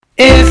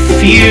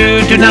If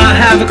you do not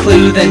have a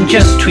clue, then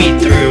just tweet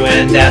through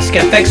and ask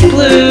FX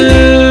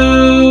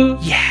Blue.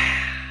 Yeah.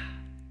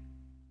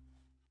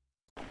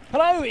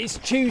 Hello, it's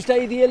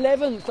Tuesday the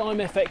 11th. I'm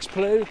FX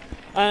Blue,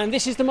 and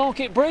this is the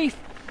market brief.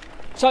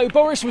 So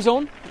Boris was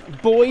on,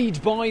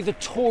 buoyed by the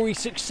Tory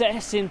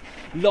success in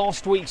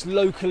last week's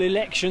local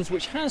elections,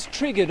 which has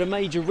triggered a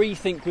major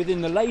rethink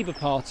within the Labour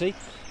Party.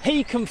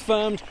 He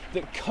confirmed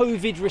that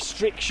COVID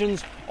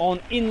restrictions on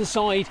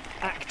inside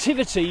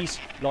activities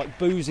like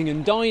boozing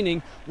and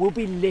dining will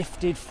be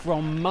lifted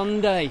from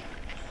Monday.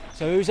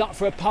 So who's up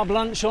for a pub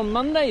lunch on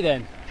Monday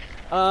then?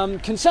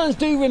 Concerns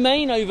do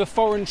remain over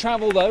foreign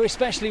travel though,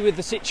 especially with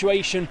the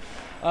situation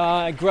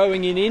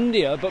growing in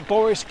India, but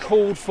Boris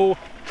called for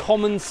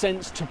common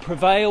sense to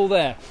prevail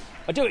there.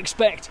 I do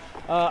expect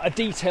a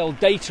detailed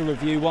data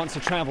review once the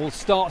travel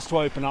starts to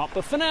open up,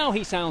 but for now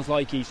he sounds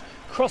like he's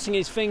crossing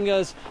his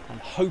fingers and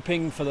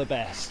hoping for the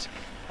best.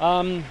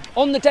 On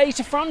the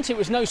data front, it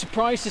was no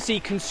surprise to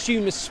see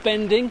consumer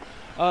spending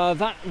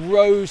that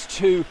rose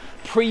to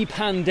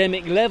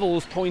pre-pandemic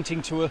levels,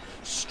 pointing to a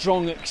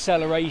strong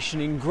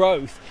acceleration in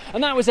growth.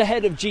 And that was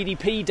ahead of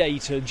GDP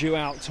data due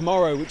out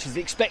tomorrow, which is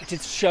expected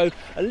to show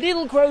a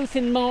little growth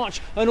in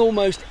March and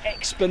almost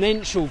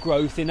exponential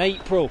growth in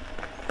April.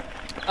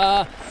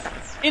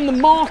 In the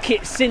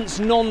market, since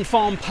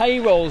non-farm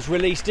payrolls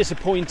released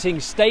disappointing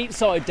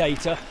stateside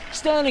data,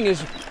 sterling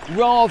has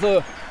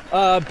rather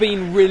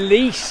been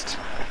released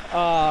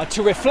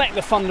to reflect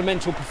the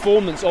fundamental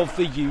performance of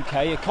the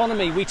UK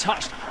economy. We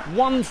touched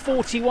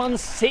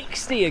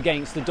 141.60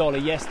 against the dollar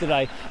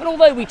yesterday, and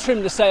although we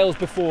trimmed the sales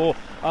before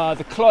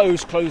the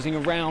closing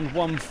around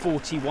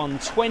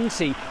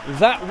 141.20,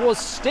 that was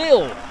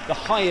still the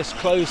highest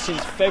close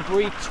since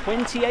February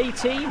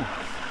 2018.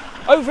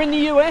 Over in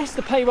the US,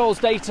 the payrolls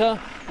data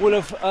will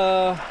have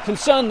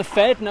concerned the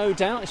Fed, no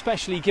doubt,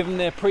 especially given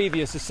their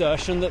previous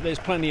assertion that there's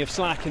plenty of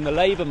slack in the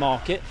labour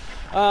market.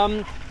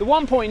 The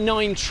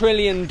 $1.9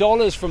 trillion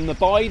from the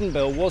Biden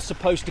bill was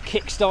supposed to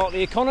kickstart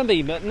the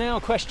economy, but now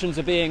questions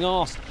are being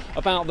asked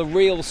about the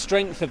real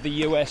strength of the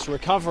US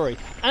recovery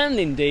and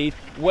indeed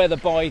whether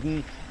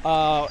Biden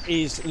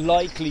is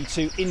likely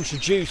to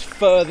introduce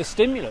further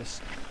stimulus.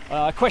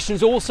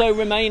 Questions also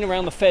remain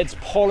around the Fed's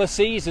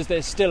policies, as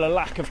there's still a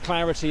lack of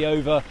clarity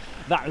over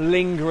that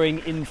lingering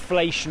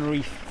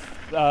inflationary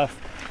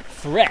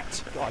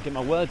threat. I'll get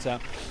my words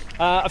out.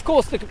 Of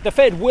course, the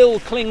Fed will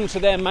cling to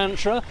their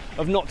mantra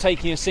of not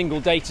taking a single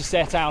data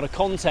set out of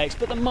context,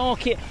 but the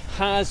market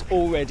has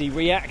already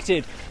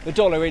reacted. The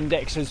dollar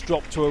index has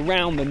dropped to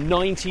around the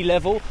 90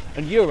 level,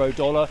 and euro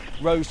dollar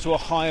rose to a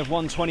high of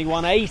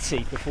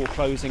 121.80 before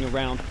closing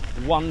around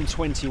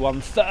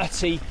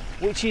 121.30,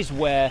 which is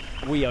where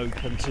we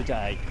open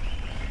today.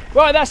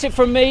 Right, that's it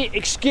from me.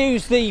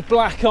 Excuse the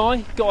black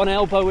eye. Got an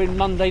elbow in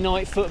Monday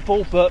Night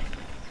Football, but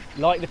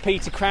like the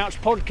Peter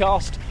Crouch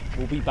podcast,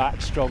 we'll be back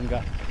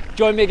stronger.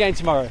 Join me again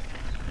tomorrow.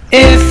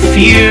 If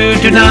you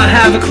do not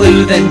have a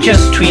clue, then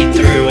just tweet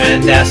through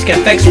and ask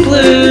FX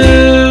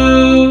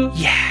Blue.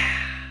 Yeah.